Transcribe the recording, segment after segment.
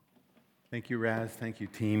Thank you, Raz. Thank you,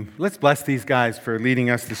 team. Let's bless these guys for leading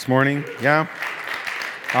us this morning. Yeah?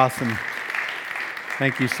 Awesome.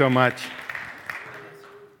 Thank you so much.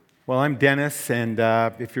 Well, I'm Dennis, and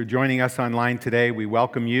if you're joining us online today, we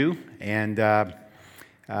welcome you. And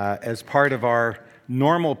as part of our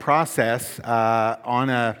normal process, on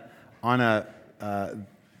a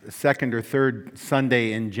second or third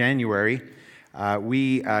Sunday in January,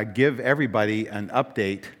 we give everybody an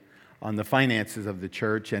update on the finances of the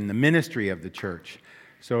church and the ministry of the church.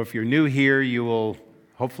 So if you're new here, you will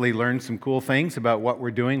hopefully learn some cool things about what we're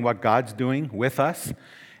doing, what God's doing with us.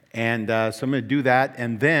 And so I'm going to do that,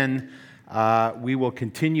 and then we will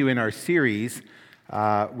continue in our series,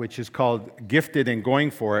 which is called Gifted and Going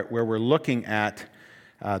For It, where we're looking at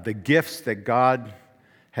the gifts that God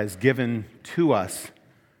has given to us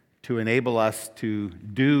to enable us to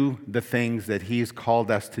do the things that He's called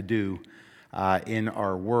us to do in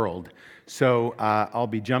our world. So I'll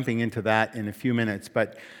be jumping into that in a few minutes,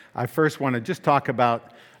 but I first want to just talk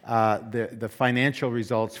about the financial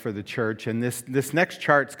results for the church. And this next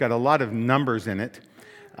chart's got a lot of numbers in it,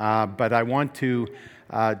 but I want to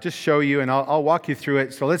just show you, and I'll walk you through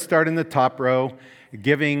it. So let's start in the top row.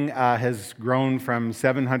 Giving has grown from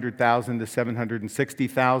 $700,000 to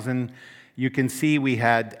 $760,000. You can see we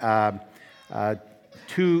had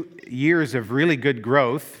 2 years of really good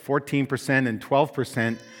growth, 14% and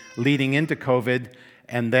 12% leading into COVID.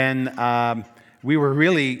 And then the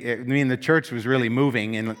church was really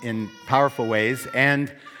moving in powerful ways.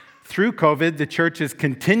 And through COVID, the church has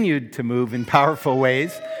continued to move in powerful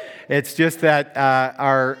ways. It's just that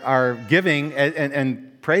our giving,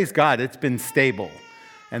 and praise God, it's been stable.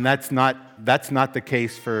 And that's not the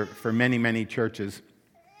case for many, many churches.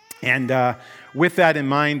 And with that in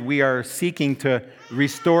mind, we are seeking to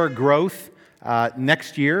restore growth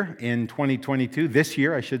next year in 2022, this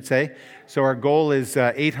year, I should say. So our goal is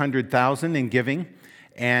 $800,000 in giving,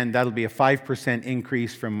 and that'll be a 5%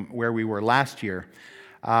 increase from where we were last year.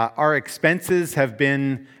 Our expenses have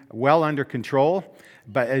been well under control,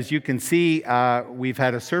 but as you can see, we've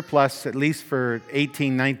had a surplus at least for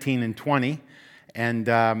 18, 19, and 20, and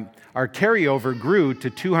our carryover grew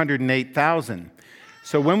to $208,000.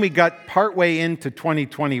 So when we got partway into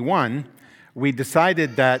 2021, we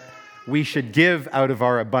decided that we should give out of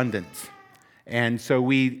our abundance. And so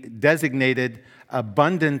we designated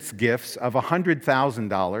abundance gifts of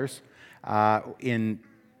 $100,000 in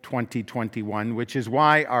 2021, which is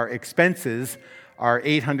why our expenses are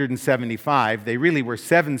 $875. They really were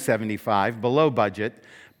 $775, below budget,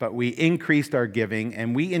 but we increased our giving,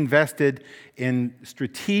 and we invested in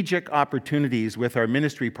strategic opportunities with our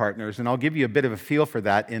ministry partners, and I'll give you a bit of a feel for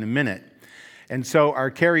that in a minute. And so our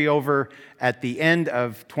carryover at the end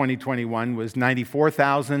of 2021 was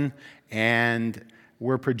 $94,000, and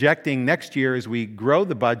we're projecting next year as we grow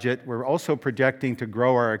the budget, we're also projecting to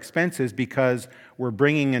grow our expenses because we're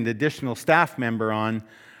bringing an additional staff member on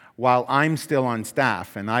while I'm still on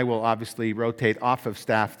staff, and I will obviously rotate off of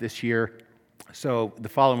staff this year. So the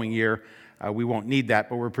following year, we won't need that,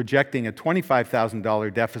 but we're projecting a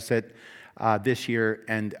 $25,000 deficit this year,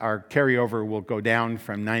 and our carryover will go down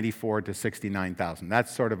from $94,000 to $69,000.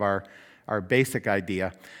 That's sort of our basic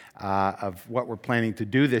idea of what we're planning to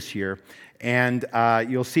do this year. And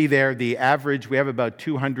you'll see there the average, we have about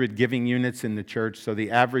 200 giving units in the church, so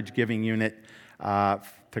the average giving unit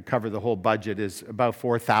to cover the whole budget is about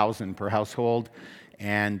 $4,000 per household,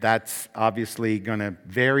 and that's obviously going to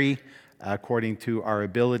vary according to our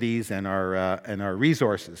abilities and our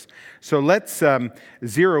resources. So let's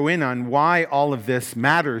zero in on why all of this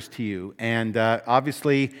matters to you. And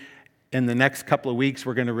obviously, in the next couple of weeks,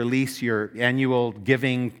 we're going to release your annual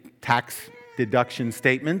giving tax deduction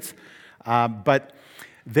statements. But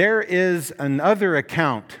there is another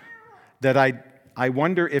account that I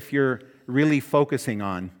wonder if you're really focusing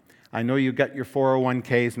on. I know you've got your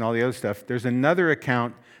 401ks and all the other stuff. There's another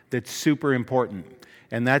account that's super important,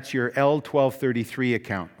 and that's your L1233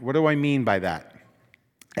 account. What do I mean by that?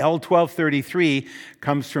 L1233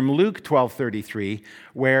 comes from Luke 12:33,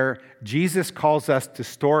 where Jesus calls us to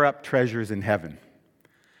store up treasures in heaven.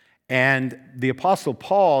 And the Apostle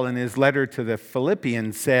Paul, in his letter to the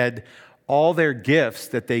Philippians, said all their gifts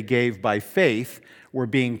that they gave by faith were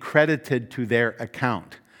being credited to their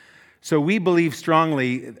account. So we believe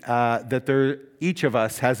strongly that each of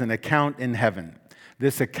us has an account in heaven.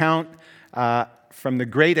 This account from the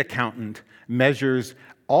great accountant measures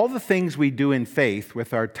all the things we do in faith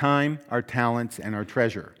with our time, our talents, and our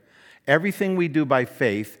treasure. Everything we do by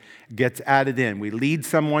faith gets added in. We lead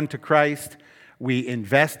someone to Christ. We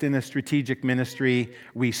invest in a strategic ministry.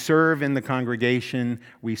 We serve in the congregation.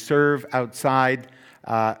 We serve outside.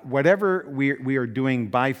 Whatever we are doing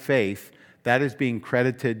by faith, that is being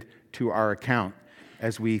credited to our account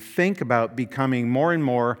as we think about becoming more and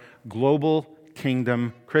more global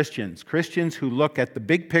kingdom Christians. Christians who look at the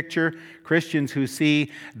big picture, Christians who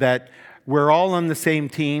see that we're all on the same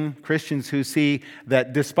team, Christians who see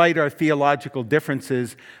that despite our theological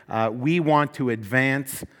differences, we want to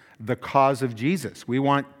advance the cause of Jesus. We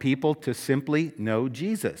want people to simply know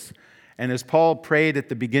Jesus. And as Paul prayed at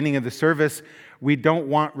the beginning of the service, we don't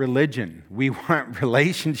want religion. We want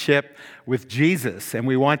relationship with Jesus, and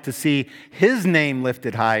we want to see his name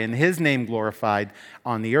lifted high and his name glorified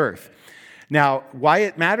on the earth. Now, why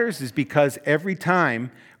it matters is because every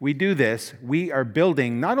time we do this, we are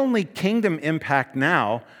building not only kingdom impact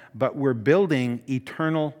now, but we're building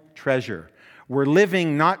eternal treasure. We're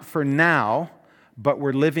living not for now, but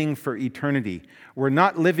we're living for eternity. We're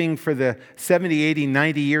not living for the 70, 80,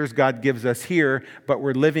 90 years God gives us here, but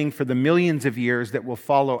we're living for the millions of years that will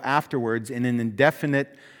follow afterwards in an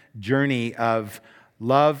indefinite journey of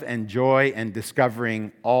love and joy and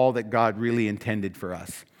discovering all that God really intended for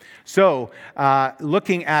us. So,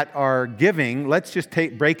 looking at our giving, let's just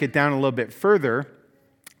break it down a little bit further.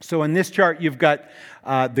 So in this chart, you've got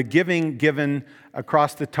the giving given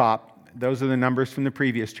across the top. Those are the numbers from the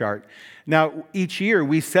previous chart. Now, each year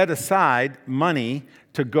we set aside money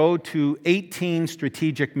to go to 18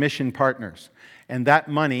 strategic mission partners. And that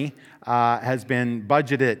money has been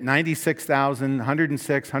budgeted at $96,000,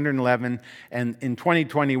 $106,000, $111,000, and in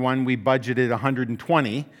 2021 we budgeted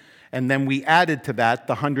 $120,000. And then we added to that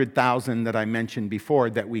the $100,000 that I mentioned before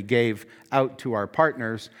that we gave out to our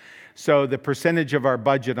partners. So the percentage of our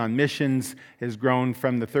budget on missions has grown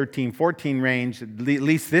from the 13-14 range, at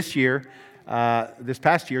least this year, this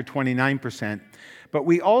past year, 29%. But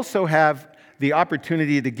we also have the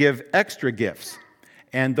opportunity to give extra gifts,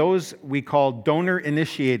 and those we call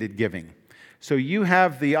donor-initiated giving. So you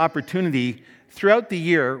have the opportunity throughout the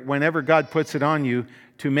year, whenever God puts it on you,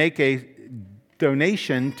 to make a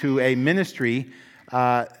donation to a ministry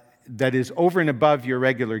that is over and above your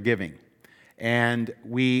regular giving. And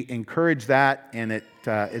we encourage that, and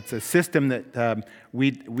it's a system that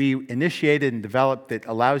we initiated and developed that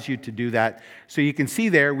allows you to do that. So you can see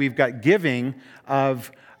there we've got giving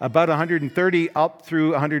of about $130,000 up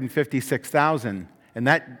through $156,000. And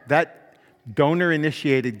that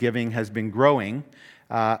donor-initiated giving has been growing,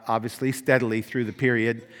 obviously, steadily through the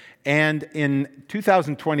period. And in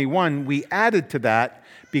 2021, we added to that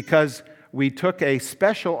because we took a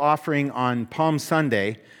special offering on Palm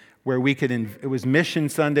Sunday where it was Mission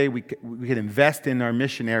Sunday, we could invest in our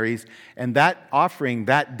missionaries, and that offering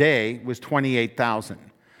that day was $28,000.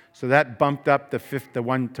 So that bumped up the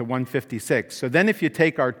one to $156,000. So then if you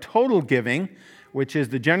take our total giving, which is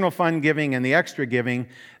the general fund giving and the extra giving,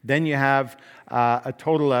 then you have a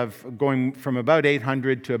total of going from about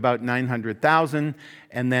 $800,000 to about $900,000,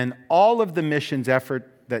 and then all of the missions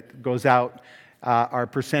effort that goes out, our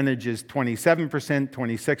percentage is 27%,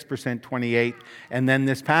 26%, 28%, and then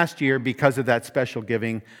this past year, because of that special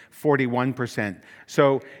giving, 41%.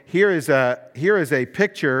 So here is a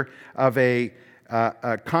picture of a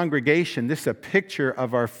congregation. This is a picture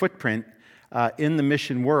of our footprint in the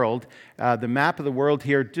mission world. The map of the world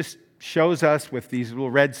here just shows us with these little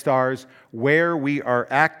red stars where we are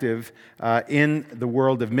active in the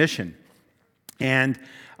world of mission. And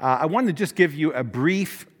I want to just give you a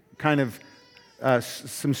brief kind of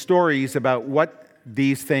some stories about what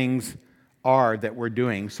these things are that we're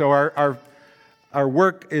doing. So our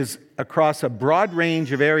work is across a broad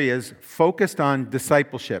range of areas focused on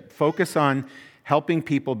discipleship, focused on helping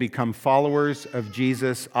people become followers of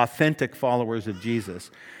Jesus, authentic followers of Jesus.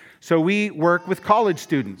 So we work with college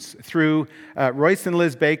students through Royce and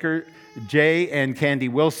Liz Baker, Jay and Candy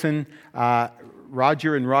Wilson,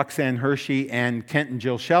 Roger and Roxanne Hershey, and Kent and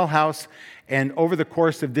Jill Shellhouse. And over the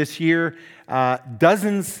course of this year,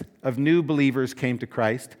 dozens of new believers came to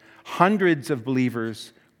Christ. Hundreds of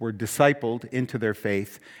believers were discipled into their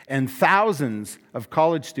faith. And thousands of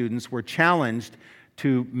college students were challenged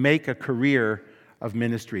to make a career of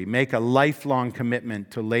ministry, make a lifelong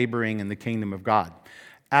commitment to laboring in the kingdom of God.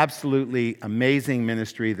 Absolutely amazing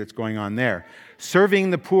ministry that's going on there.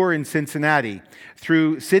 Serving the poor in Cincinnati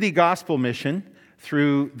through City Gospel Mission,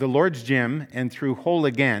 through the Lord's Gym, and through Whole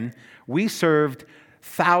Again, we served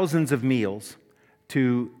thousands of meals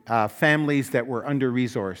to families that were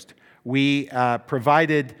under-resourced. We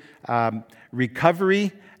provided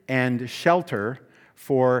recovery and shelter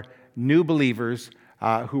for new believers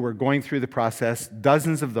who were going through the process,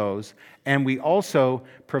 dozens of those. And we also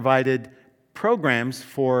provided programs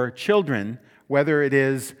for children, whether it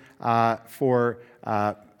is for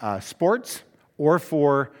sports or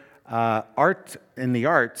for art in the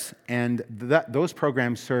arts, and those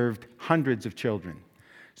programs served hundreds of children.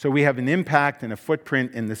 So we have an impact and a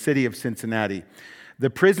footprint in the city of Cincinnati. The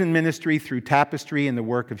prison ministry through Tapestry and the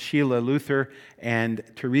work of Sheila Luther and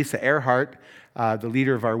Teresa Earhart, the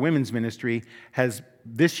leader of our women's ministry, has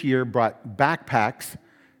this year brought backpacks,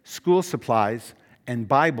 school supplies, and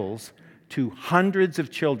Bibles to hundreds of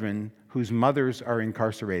children whose mothers are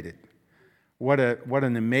incarcerated. What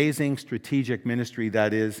an amazing strategic ministry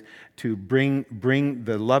that is to bring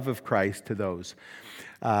the love of Christ to those.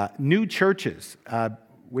 New churches,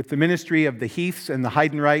 with the ministry of the Heaths and the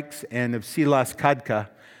Heidenreichs and of Silas Kadka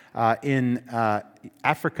in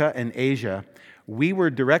Africa and Asia, we were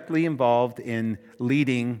directly involved in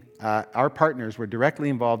leading, our partners were directly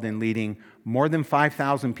involved in leading more than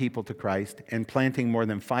 5,000 people to Christ and planting more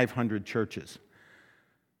than 500 churches.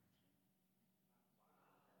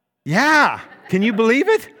 Yeah, can you believe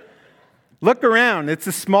it? Look around. It's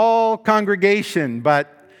a small congregation,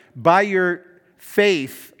 but by your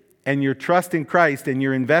faith and your trust in Christ and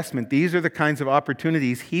your investment, these are the kinds of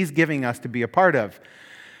opportunities He's giving us to be a part of.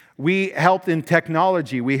 We helped in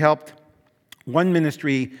technology. We helped one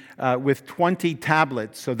ministry with 20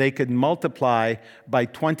 tablets so they could multiply by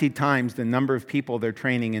 20 times the number of people they're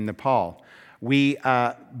training in Nepal. We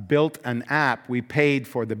built an app. We paid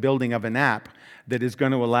for the building of an app that is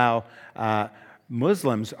going to allow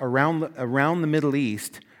Muslims around the Middle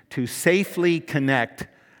East to safely connect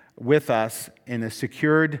with us in a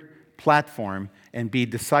secured platform and be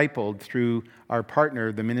discipled through our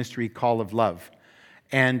partner, the ministry Call of Love.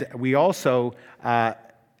 And we also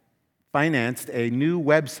financed a new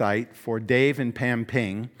website for Dave and Pam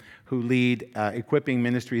Ping, who lead Equipping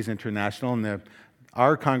Ministries International, and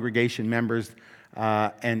our congregation members,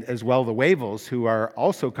 and as well the Wavels, who are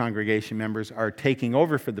also congregation members, are taking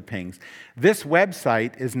over for the Pings. This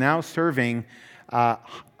website is now serving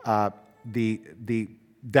the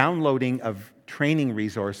downloading of training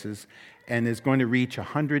resources and is going to reach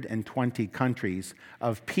 120 countries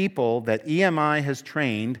of people that EMI has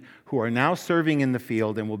trained who are now serving in the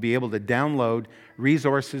field and will be able to download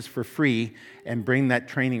resources for free and bring that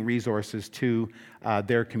training resources to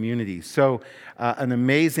their communities. So an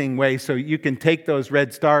amazing way. So you can take those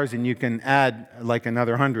red stars and you can add like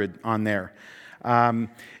another 100 on there.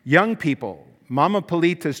 Young people, Mama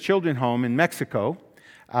Polita's Children's Home in Mexico,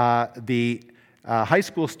 the high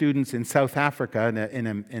school students in South Africa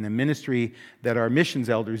in a ministry that our missions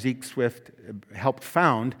elder, Zeke Swift, helped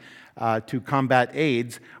found to combat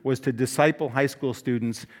AIDS, was to disciple high school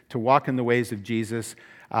students to walk in the ways of Jesus,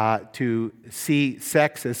 to see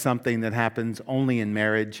sex as something that happens only in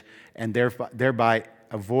marriage, and thereby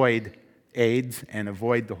avoid AIDS and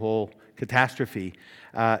avoid the whole catastrophe.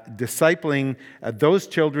 Discipling those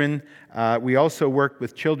children. We also worked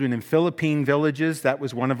with children in Philippine villages. That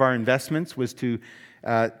was one of our investments, was to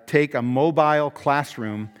take a mobile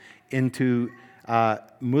classroom into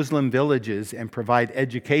Muslim villages and provide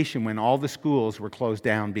education when all the schools were closed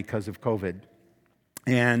down because of COVID.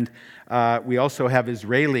 And we also have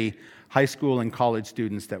Israeli high school and college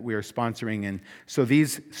students that we are sponsoring. And so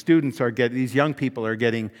these these young people are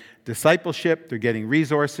getting discipleship, they're getting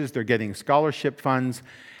resources, they're getting scholarship funds,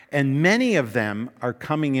 and many of them are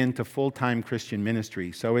coming into full-time Christian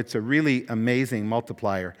ministry. So it's a really amazing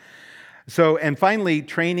multiplier. So, and finally,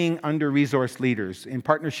 training under-resourced leaders. In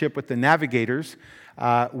partnership with the Navigators,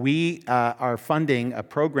 we are funding a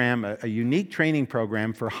program, a unique training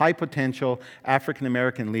program for high-potential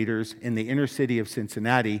African-American leaders in the inner city of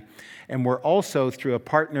Cincinnati. And we're also, through a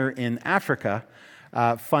partner in Africa,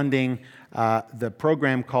 funding the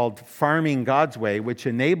program called Farming God's Way, which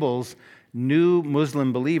enables new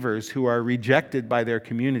Muslim believers who are rejected by their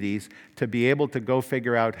communities to be able to go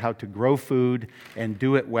figure out how to grow food and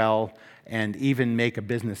do it well and even make a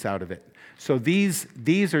business out of it. So these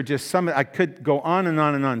are just some, I could go on and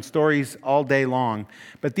on and on, stories all day long,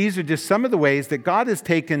 but these are just some of the ways that God has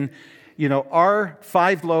taken, our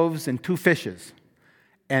 5 loaves and 2 fishes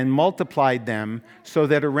and multiplied them so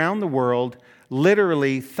that around the world,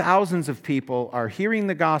 literally thousands of people are hearing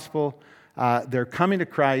the gospel, they're coming to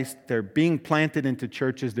Christ, they're being planted into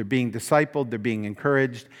churches, they're being discipled, they're being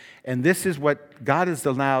encouraged, and this is what God has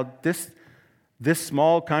allowed this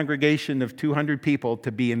small congregation of 200 people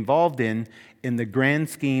to be involved in the grand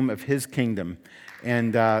scheme of His kingdom.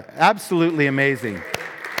 And absolutely amazing.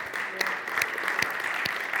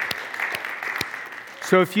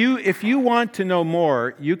 So if you want to know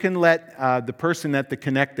more, you can let the person at the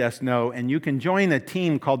Connect Desk know, and you can join a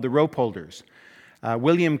team called the Rope Holders.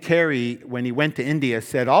 William Carey, when he went to India,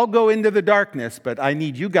 said, "I'll go into the darkness, but I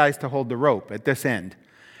need you guys to hold the rope at this end."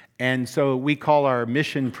 And so we call our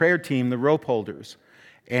mission prayer team the Rope Holders.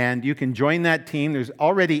 And you can join that team. There's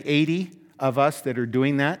already 80 of us that are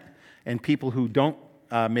doing that, and people who don't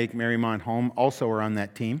make Marymount home also are on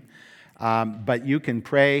that team. But you can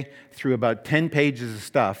pray through about 10 pages of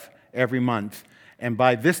stuff every month, and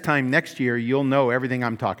by this time next year, you'll know everything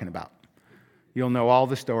I'm talking about. You'll know all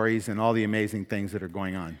the stories and all the amazing things that are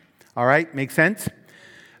going on. All right, make sense?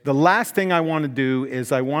 The last thing I want to do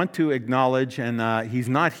is I want to acknowledge, and he's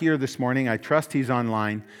not here this morning, I trust he's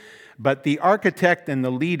online, but the architect and the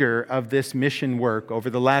leader of this mission work over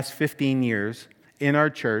the last 15 years in our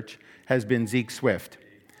church has been Zeke Swift.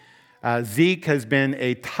 Zeke has been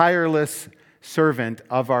a tireless servant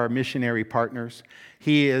of our missionary partners.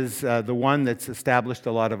 He is the one that's established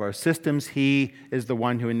a lot of our systems. He is the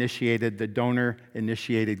one who initiated the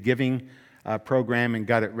donor-initiated giving program and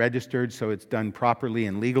got it registered so it's done properly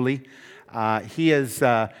and legally. He has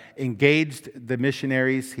engaged the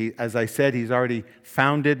missionaries. As I said, he's already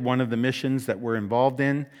founded one of the missions that we're involved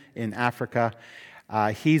in Africa.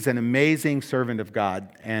 He's an amazing servant of God.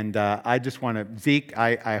 And I just want to, Zeke,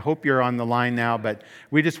 I hope you're on the line now, but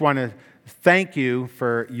we just want to thank you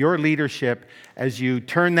for your leadership as you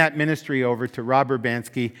turn that ministry over to Rob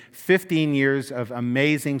Urbanski. 15 years of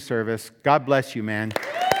amazing service. God bless you, man.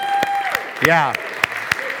 Yeah.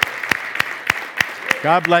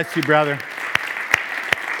 God bless you, brother.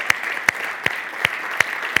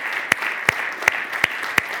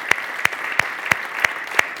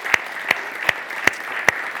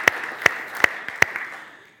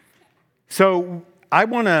 So I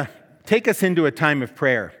want to take us into a time of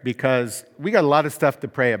prayer because we got a lot of stuff to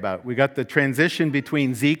pray about. We got the transition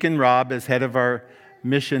between Zeke and Rob as head of our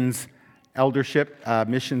missions eldership,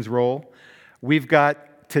 missions role. We've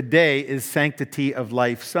got today is Sanctity of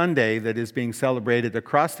Life Sunday that is being celebrated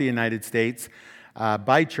across the United States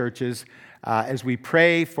by churches as we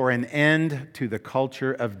pray for an end to the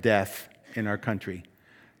culture of death in our country,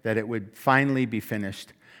 that it would finally be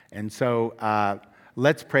finished. And so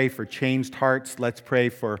let's pray for changed hearts. Let's pray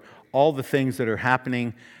for all the things that are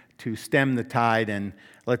happening to stem the tide, and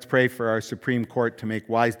let's pray for our Supreme Court to make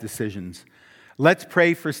wise decisions. Let's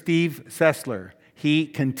pray for Steve Sessler. He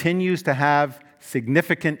continues to have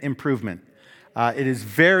significant improvement. It is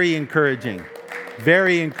very encouraging,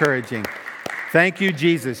 very encouraging. Thank you,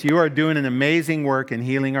 Jesus. You are doing an amazing work in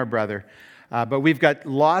healing our brother. But we've got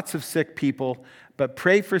lots of sick people. But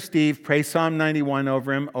pray for Steve. Pray Psalm 91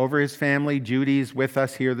 over him, over his family. Judy's with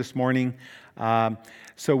us here this morning.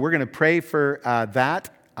 So we're going to pray for that.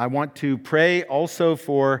 I want to pray also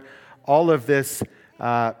for all of this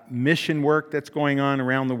mission work that's going on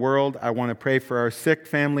around the world. I want to pray for our sick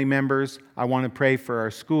family members. I want to pray for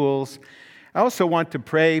our schools. I also want to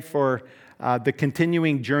pray for the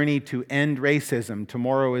continuing journey to end racism.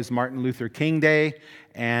 Tomorrow is Martin Luther King Day,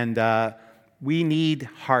 and we need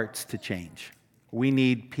hearts to change. We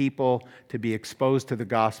need people to be exposed to the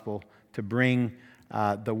gospel, to bring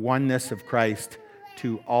the oneness of Christ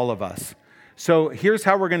to all of us. So here's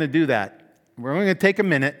how we're going to do that. We're going to take a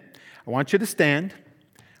minute. I want you to stand.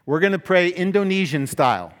 We're going to pray Indonesian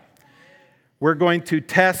style. We're going to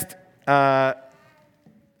test, I'm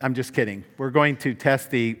just kidding. We're going to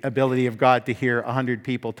test the ability of God to hear 100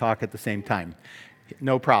 people talk at the same time.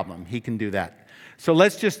 No problem. He can do that. So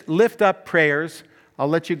let's just lift up prayers. I'll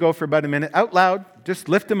let you go for about a minute. Out loud, just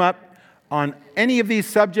lift them up on any of these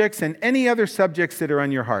subjects and any other subjects that are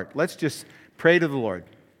on your heart. Let's just pray to the Lord.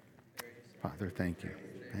 Father, thank you.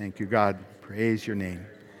 Thank you, God. Praise your name.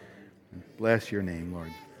 Bless your name,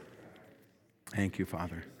 Lord. Thank you,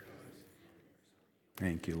 Father.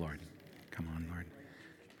 Thank you, Lord. Come on, Lord.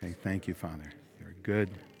 Okay, thank you, Father. You're good.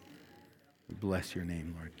 We bless your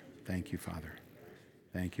name, Lord. Thank you, Father.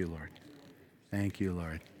 Thank you, Lord. Thank you,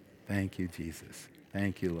 Lord. Thank you, Jesus.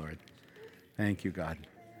 Thank you, Lord. Thank you, God.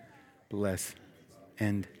 Bless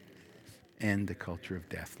and end the culture of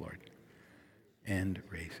death, Lord. End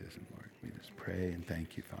racism, Lord. We just pray and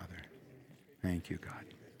thank you, Father. Thank you, God.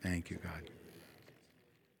 Thank you, God.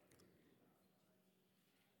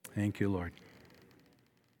 Thank you, Lord.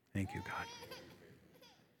 Thank you, God.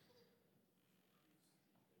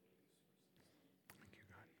 Thank you,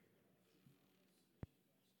 God.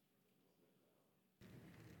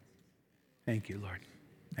 Thank you, Lord.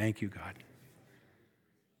 Thank you, God.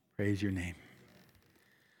 Praise your name.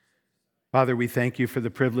 Father, we thank you for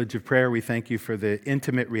the privilege of prayer. We thank you for the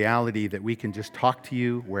intimate reality that we can just talk to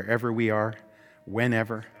you wherever we are,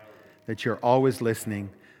 whenever, that you're always listening,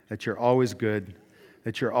 that you're always good,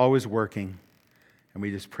 that you're always working. And we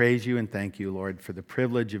just praise you and thank you, Lord, for the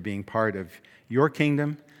privilege of being part of your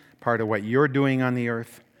kingdom, part of what you're doing on the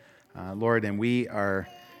earth, Lord. And we are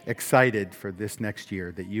excited for this next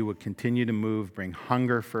year, that you would continue to move, bring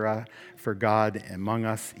hunger for God among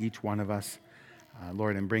us, each one of us,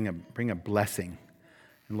 Lord, and bring a blessing.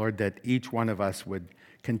 And Lord, that each one of us would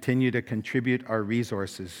continue to contribute our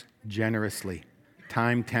resources generously,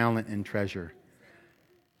 time, talent, and treasure.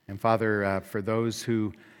 And Father, for those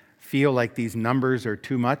who feel like these numbers are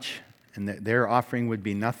too much and that their offering would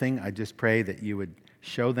be nothing, I just pray that you would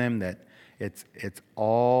show them that it's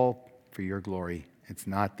all for your glory. It's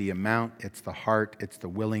not the amount, it's the heart, it's the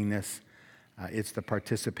willingness, it's the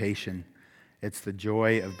participation, it's the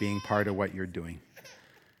joy of being part of what you're doing.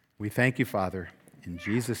 We thank you, Father, in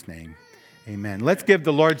Jesus' name, amen. Let's give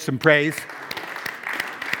the Lord some praise.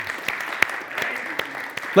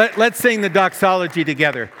 Let's sing the doxology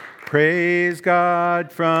together. Praise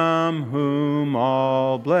God from whom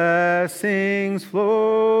all blessings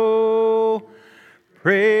flow.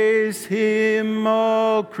 Praise him,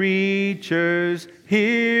 all creatures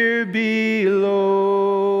here below.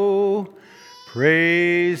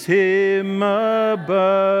 Praise him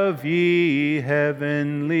above, ye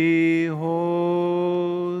heavenly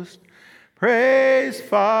host. Praise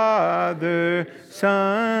Father,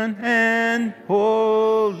 Son, and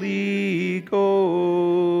Holy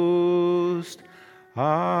Ghost.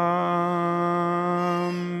 Amen.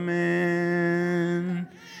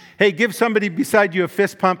 Hey, give somebody beside you a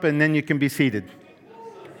fist pump and then you can be seated.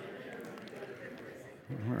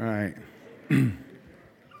 All right.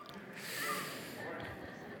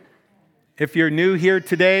 If you're new here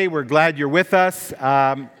today, we're glad you're with us.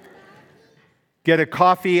 Get a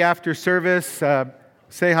coffee after service.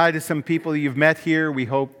 Say hi to some people you've met here. We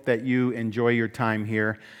hope that you enjoy your time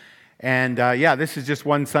here. And this is just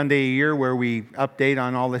one Sunday a year where we update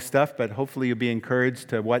on all this stuff, but hopefully you'll be encouraged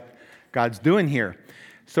to what God's doing here.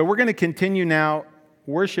 So we're going to continue now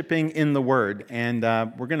worshiping in the Word. And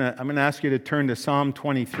I'm going to ask you to turn to Psalm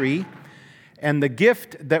 23. And the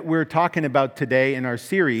gift that we're talking about today in our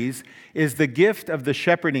series is the gift of the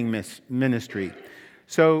shepherding ministry.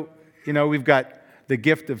 So, we've got the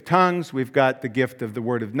gift of tongues, we've got the gift of the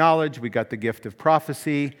word of knowledge, we've got the gift of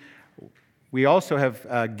prophecy. We also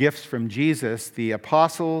have gifts from Jesus, the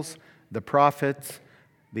apostles, the prophets,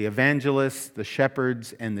 the evangelists, the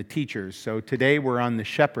shepherds, and the teachers. So today we're on the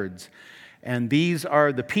shepherds. And these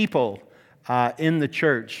are the people in the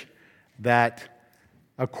church that,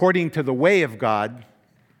 according to the way of God,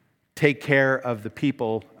 take care of the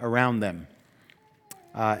people around them.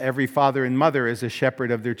 Every father and mother is a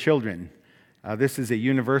shepherd of their children. This is a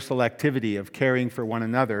universal activity of caring for one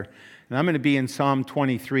another. And I'm going to be in Psalm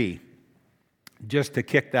 23 just to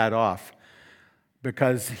kick that off.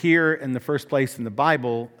 Because here in the first place in the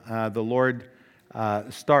Bible, the Lord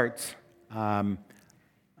identifies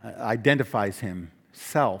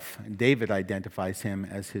himself. And David identifies him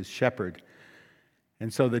as his shepherd.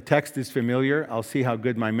 And so the text is familiar. I'll see how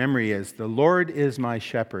good my memory is. The Lord is my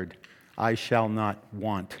shepherd. I shall not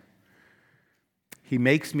want. He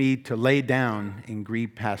makes me to lay down in green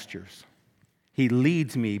pastures. He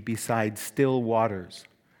leads me beside still waters.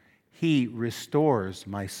 He restores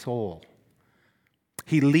my soul.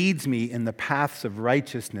 He leads me in the paths of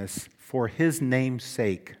righteousness for his name's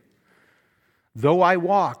sake. Though I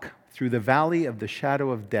walk through the valley of the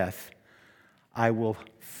shadow of death, I will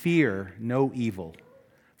fear no evil,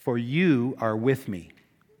 for you are with me,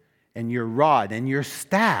 and your rod and your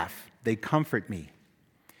staff, they comfort me.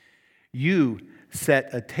 You set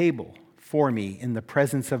a table for me in the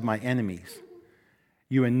presence of my enemies.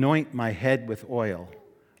 You anoint my head with oil.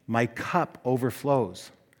 My cup overflows.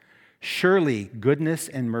 Surely goodness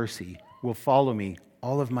and mercy will follow me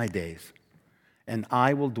all of my days, and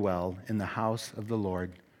I will dwell in the house of the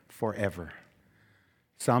Lord forever.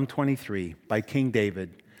 Psalm 23 by King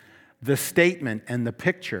David, the statement and the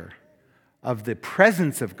picture of the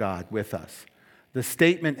presence of God with us, the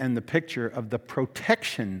statement and the picture of the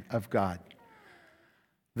protection of God,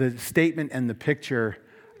 the statement and the picture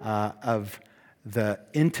of the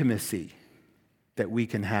intimacy that we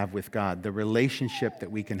can have with God, the relationship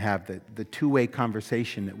that we can have, the two-way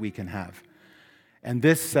conversation that we can have. And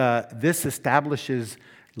this establishes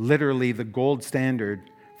literally the gold standard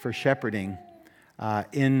for shepherding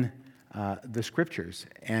in the Scriptures.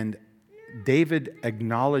 And David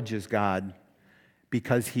acknowledges God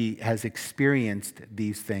because he has experienced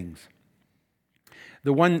these things.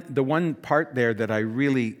 The one part there that I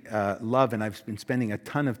really love, and I've been spending a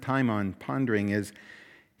ton of time on pondering, is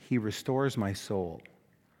he restores my soul.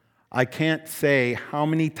 I can't say how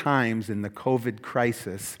many times in the COVID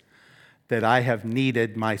crisis that I have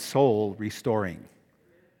needed my soul restoring.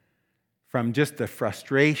 From just the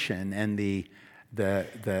frustration and the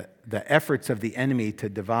the efforts of the enemy to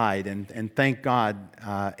divide. And thank God,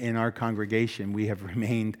 in our congregation, we have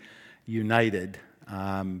remained united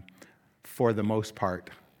for the most part.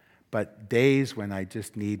 But days when I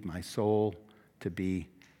just need my soul to be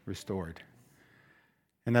restored.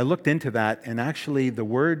 And I looked into that, and actually the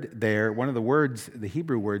word there, one of the words, the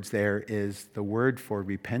Hebrew words there, is the word for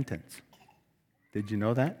repentance. Did you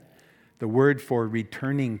know that? The word for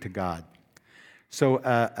returning to God. So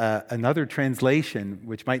another translation,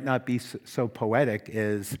 which might not be so poetic,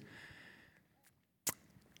 is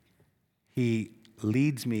He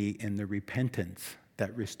leads me in the repentance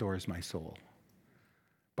that restores my soul.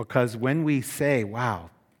 Because when we say, wow,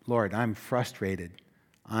 Lord, I'm frustrated,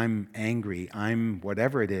 I'm angry, I'm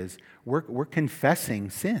whatever it is, we're confessing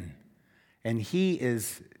sin. And He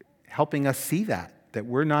is helping us see that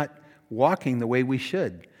we're not walking the way we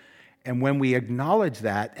should. And when we acknowledge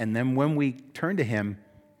that, and then when we turn to Him,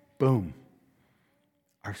 boom,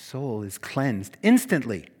 our soul is cleansed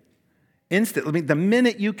instantly. Instantly. I mean, the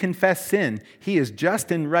minute you confess sin, He is just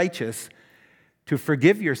and righteous to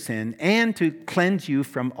forgive your sin and to cleanse you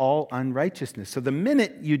from all unrighteousness. So the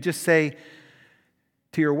minute you just say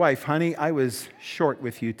to your wife, honey, I was short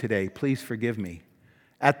with you today, please forgive me.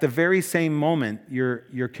 At the very same moment,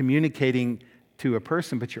 you're communicating to a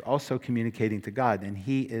person, but you're also communicating to God, and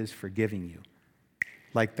He is forgiving you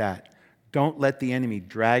like that. Don't let the enemy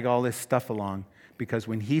drag all this stuff along, because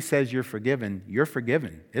when He says you're forgiven,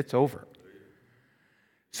 it's over.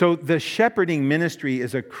 So the shepherding ministry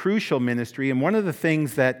is a crucial ministry, and one of the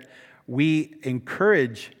things that we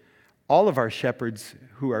encourage all of our shepherds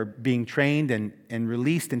who are being trained and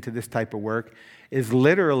released into this type of work is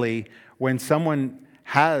literally when someone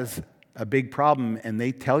has a big problem and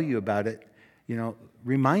they tell you about it,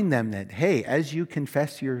 remind them that, hey, as you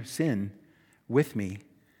confess your sin with me,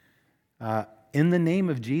 in the name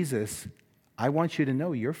of Jesus, I want you to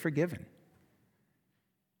know you're forgiven.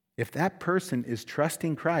 If that person is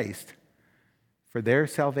trusting Christ for their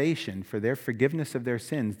salvation, for their forgiveness of their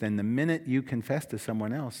sins, then the minute you confess to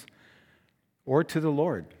someone else or to the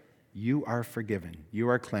Lord, you are forgiven, you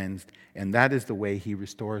are cleansed, and that is the way He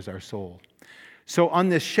restores our soul. So on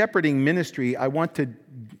this shepherding ministry, I want to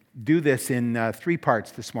do this in 3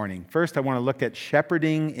 parts this morning. First, I want to look at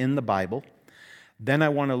shepherding in the Bible. Then I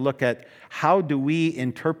want to look at how do we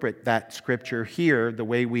interpret that scripture here, the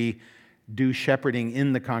way we do shepherding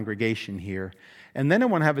in the congregation here. And then I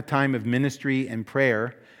want to have a time of ministry and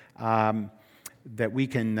prayer that we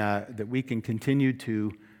can continue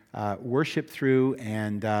to worship through.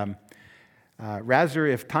 And rather,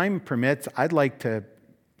 if time permits, I'd like to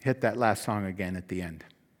hit that last song again at the end.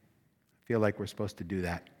 I feel like we're supposed to do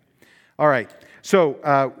that. All right.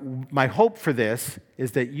 So my hope for this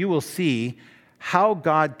is that you will see how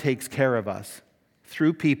God takes care of us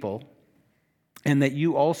through people, and that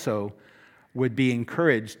you also would be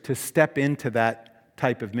encouraged to step into that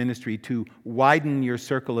type of ministry, to widen your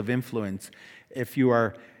circle of influence. If you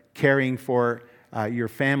are caring for your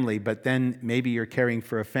family, but then maybe you're caring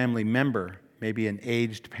for a family member, maybe an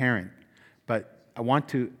aged parent. But I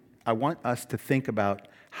want us to think about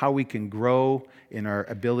how we can grow in our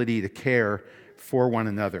ability to care for one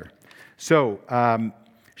another. So,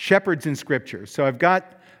 shepherds in Scripture. So I've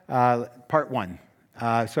got part 1.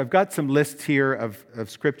 So I've got some lists here of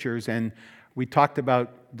scriptures, and we talked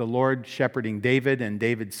about the Lord shepherding David, and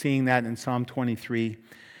David seeing that in Psalm 23.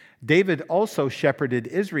 David also shepherded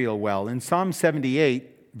Israel well. In Psalm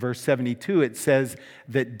 78, verse 72, it says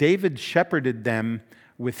that David shepherded them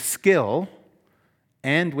with skill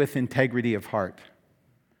and with integrity of heart.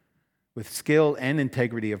 With skill and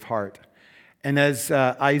integrity of heart. And as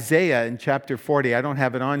Isaiah in chapter 40, I don't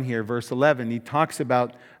have it on here, verse 11, he talks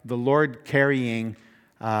about the Lord carrying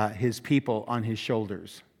His people on His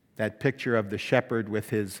shoulders. That picture of the shepherd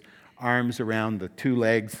with his arms around the 2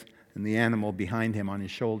 legs and the animal behind him on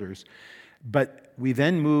his shoulders. But we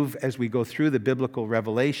then move, as we go through the biblical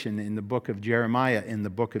revelation in the book of Jeremiah, in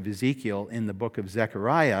the book of Ezekiel, in the book of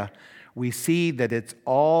Zechariah, we see that it's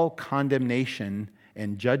all condemnation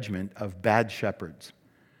and judgment of bad shepherds.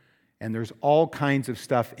 And there's all kinds of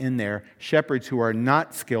stuff in there. Shepherds who are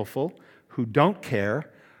not skillful, who don't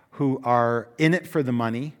care, who are in it for the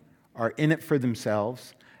money, are in it for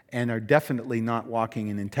themselves, and are definitely not walking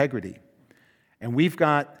in integrity. And we've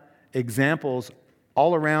got examples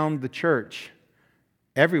all around the church,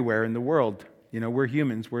 everywhere in the world. We're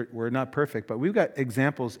humans, we're not perfect, but we've got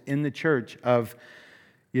examples in the church of,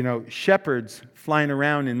 shepherds flying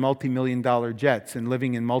around in multi-million-dollar jets and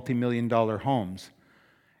living in multi-million-dollar homes.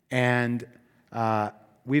 And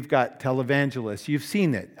we've got televangelists. You've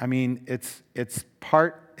seen it. I mean, it's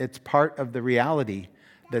part of the reality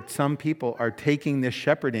that some people are taking this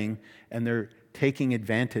shepherding and they're taking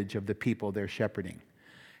advantage of the people they're shepherding.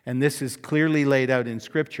 And this is clearly laid out in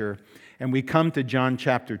Scripture. And we come to John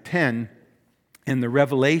chapter 10 and the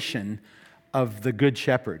revelation of the Good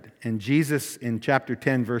Shepherd. And Jesus in chapter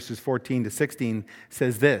 10, verses 14 to 16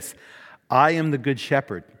 says this, I am the Good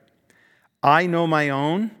Shepherd. I know my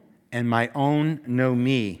own, and my own know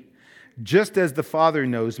me, just as the Father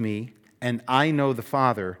knows me, and I know the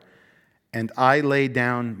Father, and I lay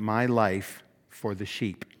down my life for the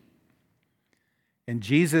sheep. And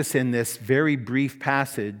Jesus, in this very brief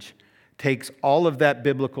passage, takes all of that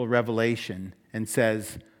biblical revelation and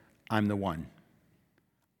says, I'm the one.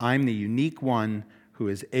 I'm the unique one who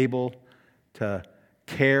is able to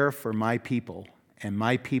care for my people, and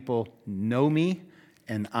my people know me,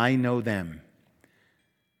 and I know them.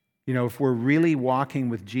 You know, if we're really walking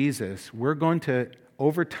with Jesus,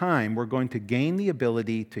 over time, we're going to gain the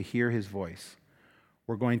ability to hear his voice.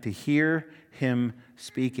 We're going to hear him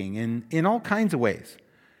speaking in all kinds of ways,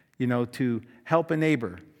 you know, to help a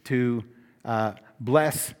neighbor, to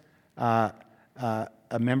bless a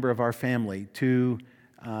member of our family, to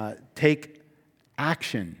take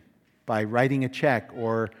action by writing a check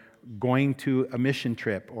or going to a mission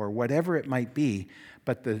trip or whatever it might be.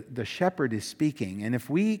 But the shepherd is speaking. And if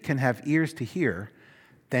we can have ears to hear,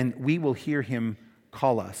 then we will hear him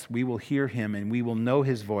call us. We will hear him and we will know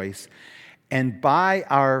his voice. And by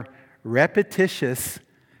our repetitious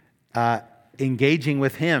engaging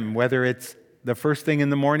with him, whether it's the first thing in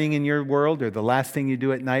the morning in your world or the last thing you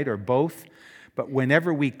do at night or both, but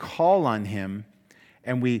whenever we call on him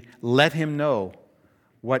and we let him know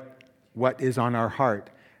what is on our heart,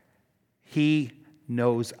 he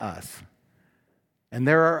knows us. And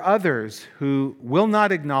there are others who will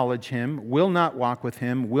not acknowledge him, will not walk with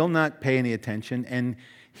him, will not pay any attention, and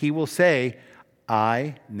he will say,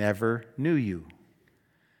 I never knew you.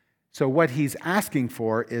 So what he's asking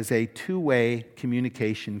for is a two-way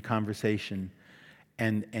communication, conversation,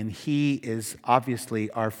 and he is obviously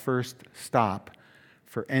our first stop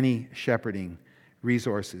for any shepherding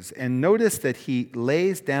resources. And notice that he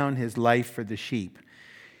lays down his life for the sheep.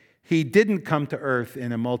 He didn't come to earth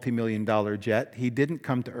in a multi-million-dollar jet. He didn't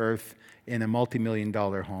come to earth in a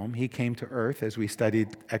multi-million-dollar home. He came to earth, as we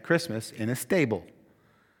studied at Christmas, in a stable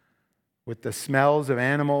with the smells of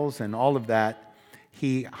animals and all of that.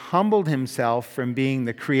 He humbled himself from being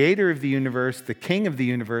the creator of the universe, the king of the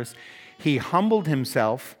universe. He humbled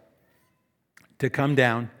himself to come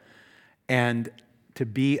down and to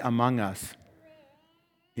be among us,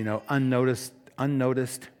 you know, unnoticed.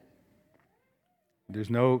 There's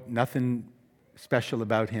nothing special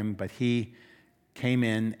about him, but he came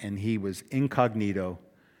in and he was incognito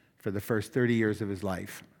for the first 30 years of his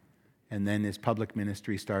life. And then his public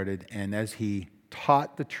ministry started. And as he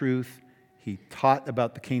taught the truth, he taught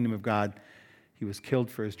about the kingdom of God, he was killed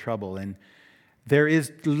for his trouble. And there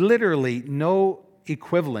is literally no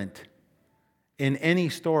equivalent in any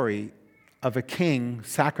story of a king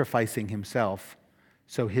sacrificing himself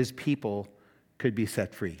so his people could be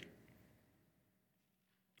set free.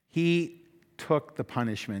 He took the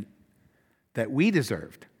punishment that we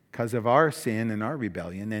deserved because of our sin and our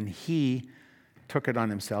rebellion, and he took it on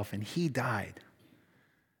himself, and he died.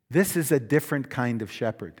 This is a different kind of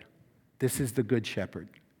shepherd. This is the Good Shepherd.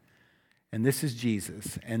 And this is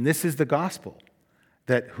Jesus. And this is the gospel,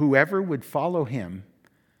 that whoever would follow him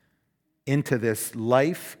into this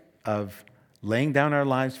life of laying down our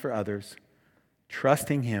lives for others,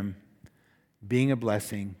 trusting him, being a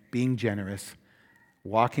blessing, being generous,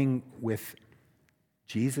 walking with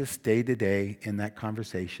Jesus day to day in that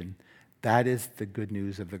conversation, that is the good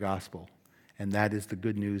news of the gospel. And that is the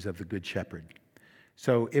good news of the Good Shepherd.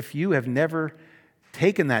 So if you have never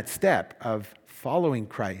taken that step of following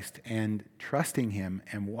Christ and trusting him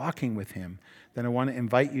and walking with him, then I want to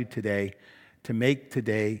invite you today to make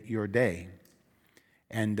today your day.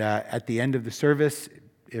 And at the end of the service,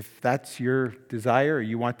 if that's your desire or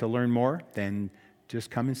you want to learn more, then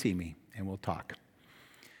just come and see me and we'll talk.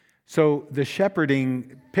 So the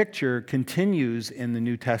shepherding picture continues in the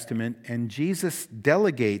New Testament, and Jesus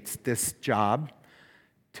delegates this job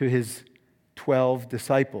to his 12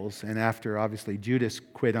 disciples, and after obviously Judas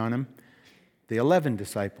quit on him, the 11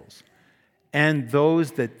 disciples, and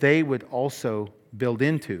those that they would also build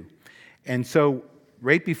into. And so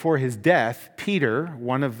right before his death, Peter,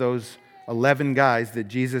 one of those 11 guys that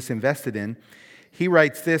Jesus invested in, he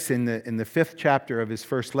writes this in the 5th chapter of his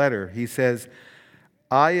first letter. He says,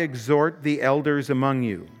 I exhort the elders among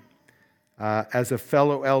you as a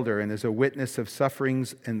fellow elder and as a witness of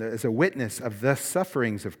sufferings and as a witness of the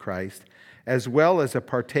sufferings of Christ, as well as a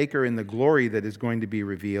partaker in the glory that is going to be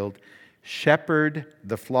revealed. shepherd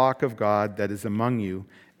the flock of God that is among you,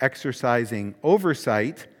 exercising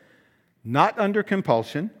oversight, not under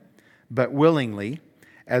compulsion, but willingly,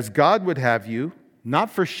 as God would have you,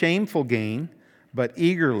 not for shameful gain, but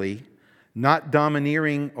eagerly, not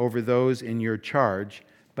domineering over those in your charge,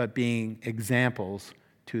 but being examples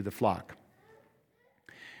to the flock.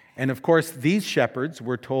 And of course, these shepherds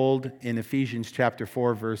were told in Ephesians chapter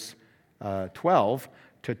 4, verse 12,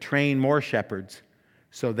 to train more shepherds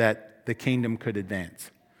so that the kingdom could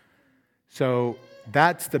advance. So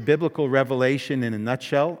that's the biblical revelation in a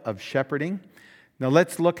nutshell of shepherding. Now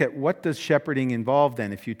let's look at what does shepherding involve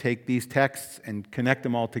then if you take these texts and connect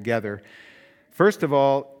them all together. First of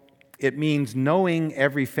all, it means knowing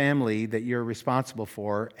every family that you're responsible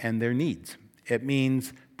for and their needs. It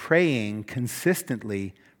means praying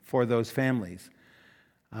consistently for those families.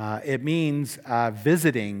 It means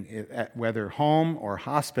visiting, whether home or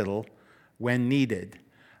hospital, when needed.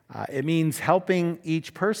 It means helping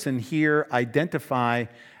each person here identify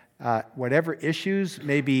whatever issues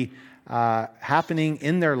may be happening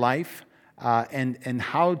in their life and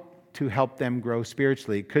how to help them grow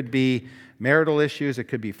spiritually. It could be marital issues, it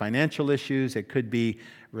could be financial issues, it could be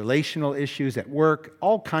relational issues at work,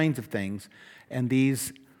 all kinds of things. And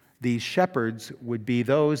these shepherds would be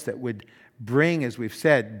those that would bring, as we've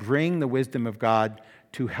said, bring the wisdom of God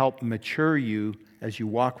to help mature you as you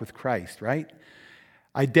walk with Christ, right?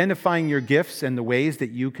 Identifying your gifts and the ways that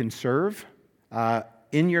you can serve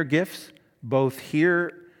in your gifts, both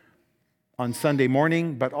here on Sunday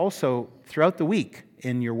morning, but also throughout the week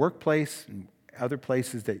in your workplace and other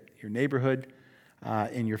places, that your neighborhood,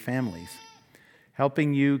 in your families.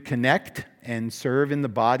 Helping you connect and serve in the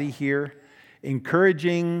body here,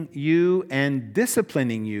 encouraging you and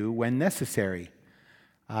disciplining you when necessary.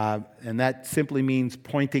 And that simply means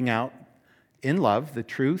pointing out in love the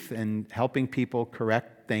truth and helping people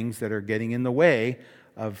correct things that are getting in the way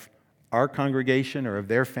of our congregation or of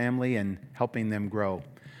their family and helping them grow.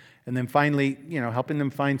 And then finally, helping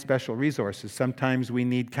them find special resources. Sometimes we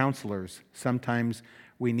need counselors. Sometimes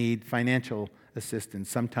we need financial assistance.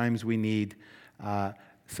 Sometimes we need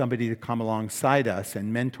somebody to come alongside us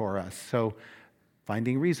and mentor us. So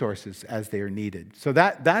finding resources as they are needed. So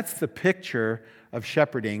that's the picture of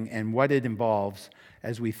shepherding and what it involves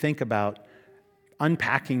as we think about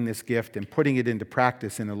unpacking this gift and putting it into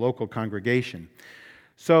practice in a local congregation.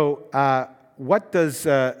 So what does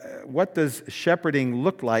shepherding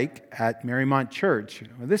look like at Marymount Church?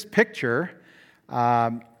 Well, this picture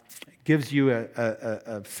gives you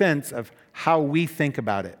a sense of how we think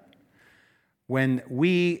about it. When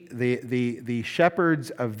we, the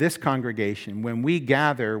shepherds of this congregation, when we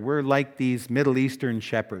gather, we're like these Middle Eastern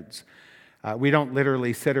shepherds. We don't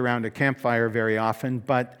literally sit around a campfire very often,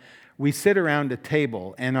 but we sit around a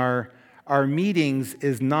table, and our meetings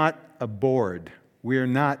is not a board. We're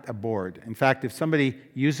not a board. In fact, if somebody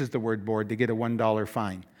uses the word board, they get a $1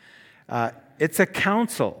 fine. It's a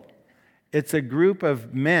council. It's a group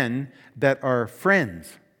of men that are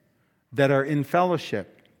friends, that are in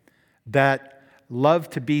fellowship, that love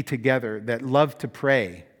to be together, that love to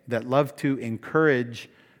pray, that love to encourage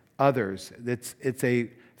others. It's a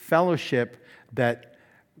fellowship that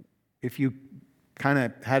if you kind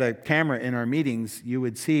of had a camera in our meetings, you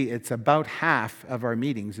would see it's about half of our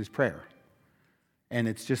meetings is prayer. And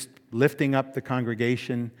it's just lifting up the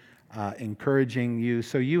congregation, encouraging you.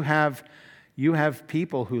 So you have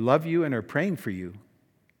people who love you and are praying for you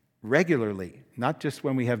regularly, not just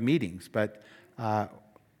when we have meetings, but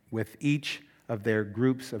with each of their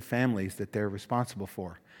groups of families that they're responsible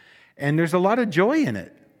for. And there's a lot of joy in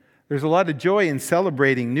it. There's a lot of joy in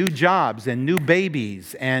celebrating new jobs and new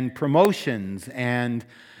babies and promotions and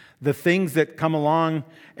the things that come along.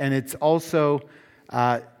 And it's also,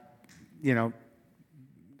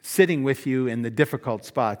 sitting with you in the difficult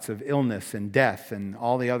spots of illness and death and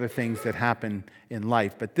all the other things that happen in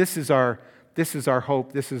life. But this is our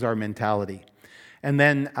hope. This is our mentality. And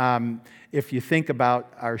then if you think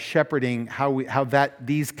about our shepherding,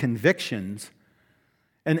 these convictions,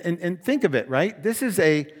 and think of it, right? This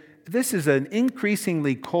is an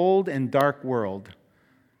increasingly cold and dark world.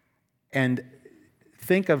 And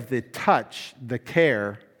think of the touch, the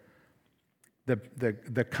care,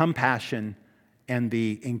 the compassion, and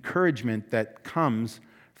the encouragement that comes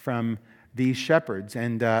from these shepherds.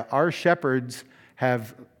 And our shepherds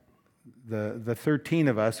have, the 13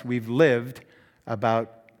 of us, we've lived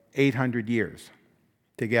about 800 years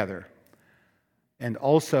together. And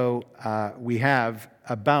also, we have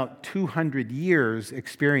about 200 years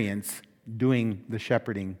experience doing the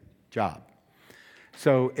shepherding job.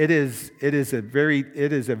 So it is a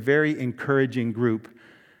very encouraging group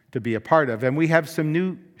to be a part of. And we have some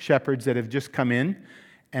new shepherds that have just come in,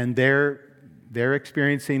 and they're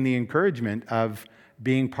experiencing the encouragement of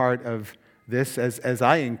being part of this as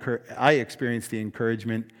I experience the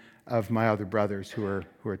encouragement of my other brothers who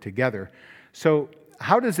are together. So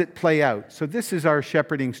how does it play out? So this is our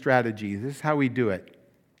shepherding strategy. This is how we do it.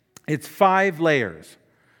 It's 5 layers.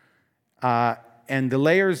 And the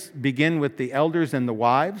layers begin with the elders and the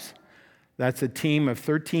wives. That's a team of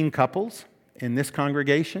 13 couples in this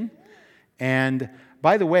congregation. And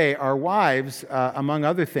by the way, our wives, among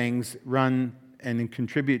other things, run and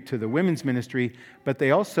contribute to the women's ministry, but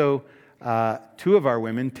they also, 2 of our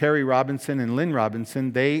women, Terry Robinson and Lynn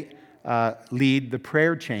Robinson, they lead the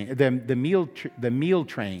prayer chain, the meal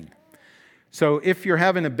train. So if you're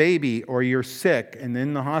having a baby or you're sick and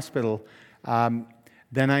in the hospital,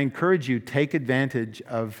 then I encourage you, take advantage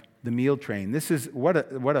of the meal train. This is what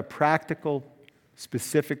a practical,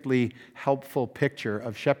 specifically helpful picture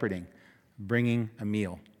of shepherding, bringing a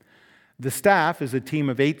meal. The staff is a team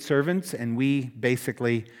of 8 servants, and we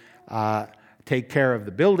basically take care of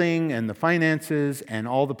the building and the finances and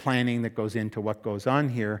all the planning that goes into what goes on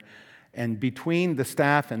here. And between the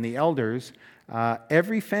staff and the elders,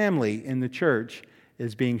 every family in the church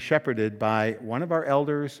is being shepherded by one of our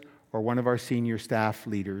elders or one of our senior staff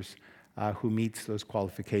leaders who meets those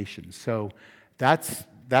qualifications. So that's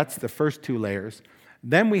the first 2 layers.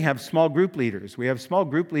 Then we have small group leaders. We have small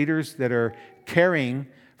group leaders that are caring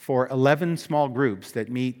for 11 small groups that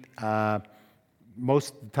meet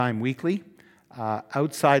most of the time weekly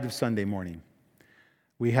outside of Sunday morning.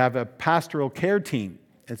 We have a pastoral care team.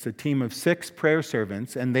 It's a team of 6 prayer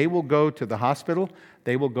servants, and they will go to the hospital,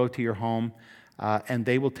 they will go to your home, and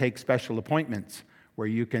they will take special appointments where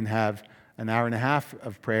you can have an hour and a half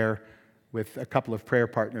of prayer with a couple of prayer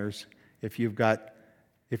partners. If you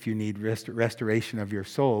need restoration of your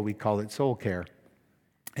soul, we call it soul care.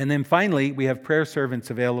 And then finally, we have prayer servants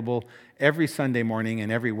available every Sunday morning and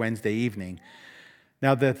every Wednesday evening.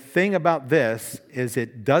 Now, the thing about this is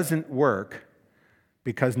it doesn't work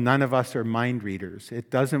because none of us are mind readers. It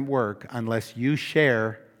doesn't work unless you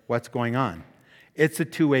share what's going on. It's a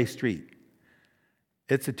two-way street.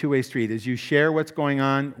 It's a two-way street. As you share what's going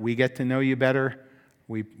on, we get to know you better.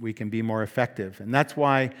 We can be more effective. And that's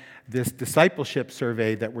why this discipleship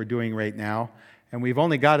survey that we're doing right now, and we've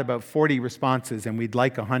only got about 40 responses, and we'd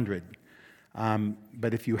like 100.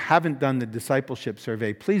 But if you haven't done the discipleship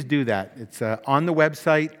survey, please do that. It's on the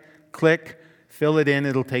website. Click, fill it in.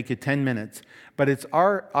 It'll take you 10 minutes. But it's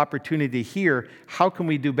our opportunity here. How can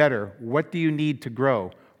we do better? What do you need to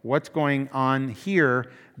grow? What's going on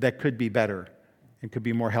here that could be better and could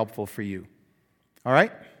be more helpful for you? All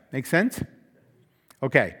right? Make sense?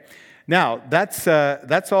 Okay. Now, that's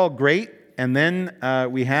all great. And then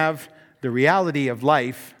we have the reality of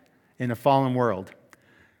life in a fallen world.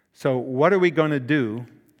 So what are we going to do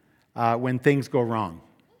when things go wrong?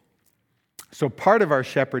 So part of our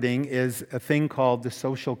shepherding is a thing called the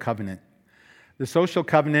social covenant. The social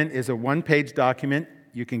covenant is a 1-page document.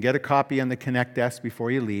 You can get a copy on the Connect desk before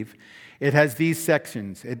you leave. It has these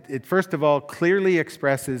sections. It first of all clearly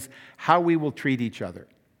expresses how we will treat each other.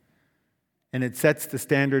 And it sets the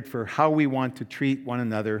standard for how we want to treat one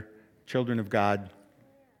another, children of God,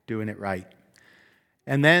 doing it right.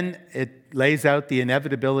 And then it lays out the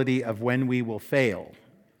inevitability of when we will fail.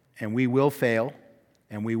 And we will fail,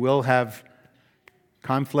 and we will have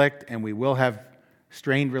conflict, and we will have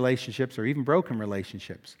strained relationships or even broken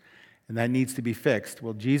relationships. And that needs to be fixed.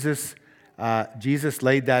 Well, Jesus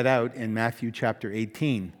laid that out in Matthew chapter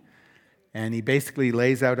 18. And he basically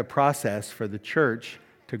lays out a process for the church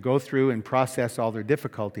to go through and process all their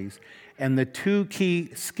difficulties. And the 2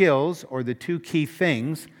 key skills, or the 2 key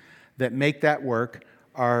things that make that work,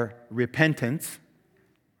 are repentance,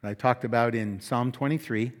 that I talked about in Psalm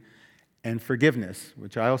 23, and forgiveness,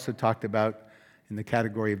 which I also talked about in the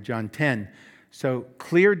category of John 10. So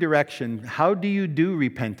clear direction. How do you do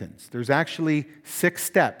repentance? There's actually 6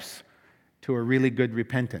 steps to a really good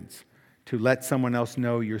repentance, to let someone else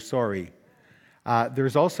know you're sorry.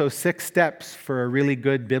 There's also 6 steps for a really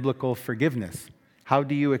good biblical forgiveness. How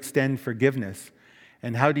do you extend forgiveness?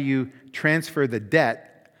 And how do you transfer the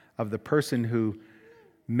debt of the person who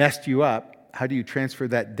messed you up? How do you transfer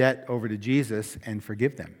that debt over to Jesus and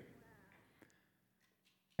forgive them?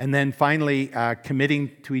 And then finally,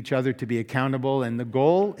 committing to each other to be accountable. And the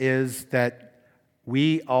goal is that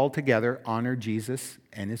we all together honor Jesus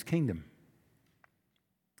and his kingdom.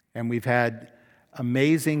 And we've had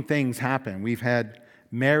amazing things happen. We've had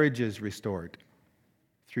marriages restored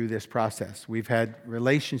through this process. We've had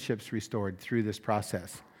relationships restored through this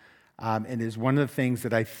process. And is one of the things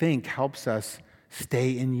that I think helps us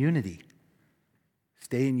stay in unity.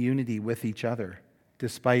 Stay in unity with each other,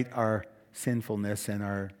 despite our sinfulness and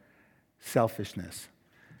our selfishness.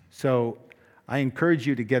 So I encourage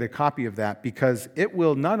you to get a copy of that, because it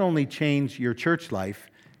will not only change your church life,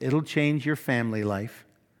 it'll change your family life.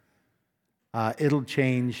 It'll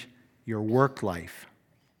change your work life.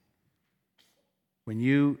 When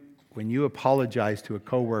you apologize to a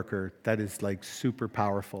coworker, that is like super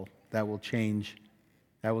powerful. That will change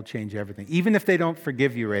everything. Even if they don't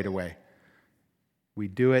forgive you right away. We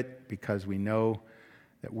do it because we know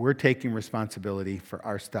that we're taking responsibility for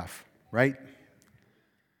our stuff, right?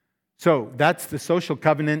 So that's the social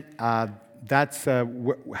covenant. That's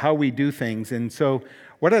how we do things. And so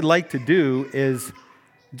what I'd like to do is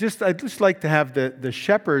I'd just like to have the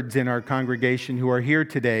shepherds in our congregation who are here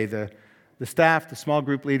today, the staff, the small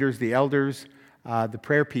group leaders, the elders, the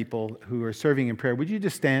prayer people who are serving in prayer. Would you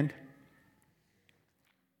just stand?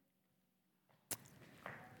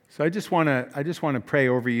 So I just want to pray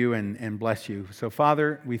over you and bless you. So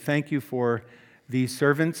Father, we thank you for these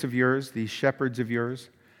servants of yours, these shepherds of yours.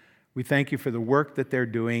 We thank you for the work that they're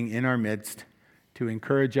doing in our midst to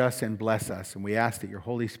encourage us and bless us. And we ask that your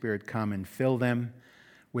Holy Spirit come and fill them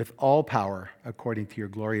with all power according to your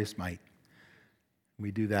glorious might.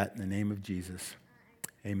 We do that in the name of Jesus.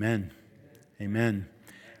 Amen. Amen.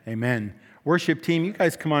 Amen. Worship team, you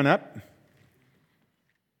guys come on up.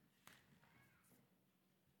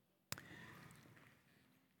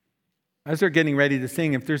 As they're getting ready to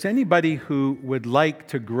sing, if there's anybody who would like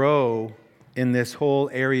to grow in this whole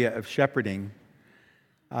area of shepherding,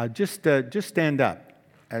 just stand up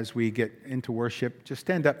as we get into worship. Just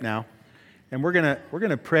stand up now, and we're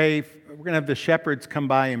gonna pray. We're gonna have the shepherds come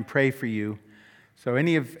by and pray for you. So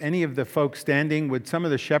any of the folks standing, would some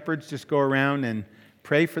of the shepherds just go around and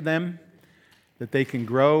pray for them, that they can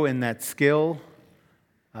grow in that skill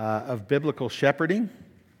of biblical shepherding?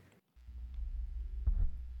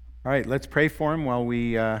 All right, let's pray for them while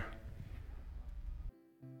we